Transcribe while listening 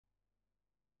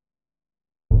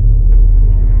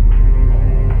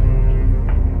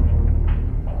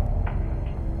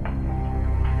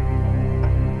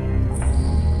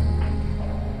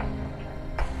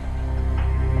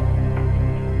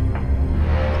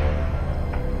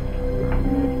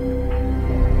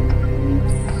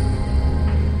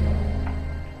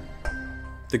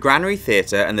The Granary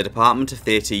Theatre and the Department of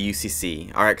Theatre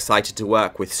UCC are excited to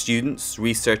work with students,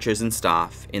 researchers and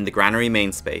staff in the Granary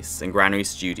main space and Granary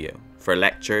studio for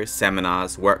lectures,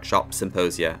 seminars, workshops,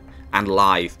 symposia and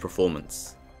live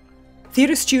performance.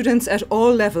 Theatre students at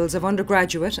all levels of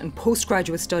undergraduate and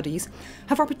postgraduate studies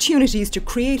have opportunities to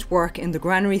create work in the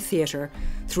Granary Theatre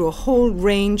through a whole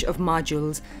range of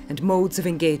modules and modes of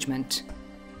engagement.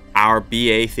 Our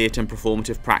BA Theatre and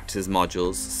Performative Practices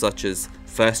modules such as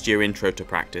First Year Intro to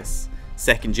Practice,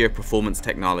 Second Year Performance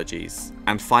Technologies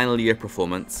and Final Year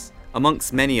Performance,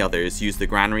 amongst many others, use the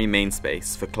Granary main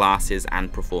space for classes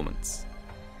and performance.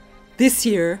 This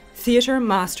year, Theatre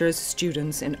Masters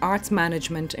students in Arts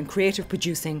Management and Creative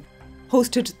Producing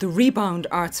hosted the Rebound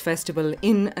Arts Festival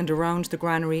in and around the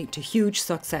Granary to huge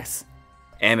success.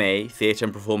 MA Theatre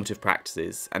and Performative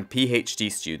Practices and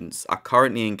PhD students are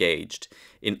currently engaged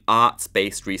in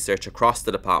arts-based research across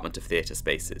the Department of Theatre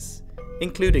spaces,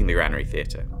 including the Granary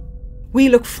Theatre. We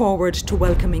look forward to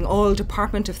welcoming all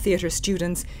Department of Theatre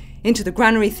students into the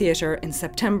Granary Theatre in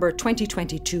September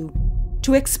 2022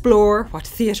 to explore what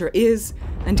theatre is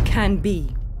and can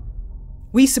be.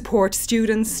 We support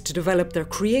students to develop their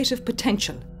creative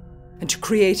potential and to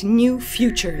create new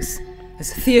futures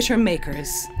as theatre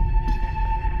makers.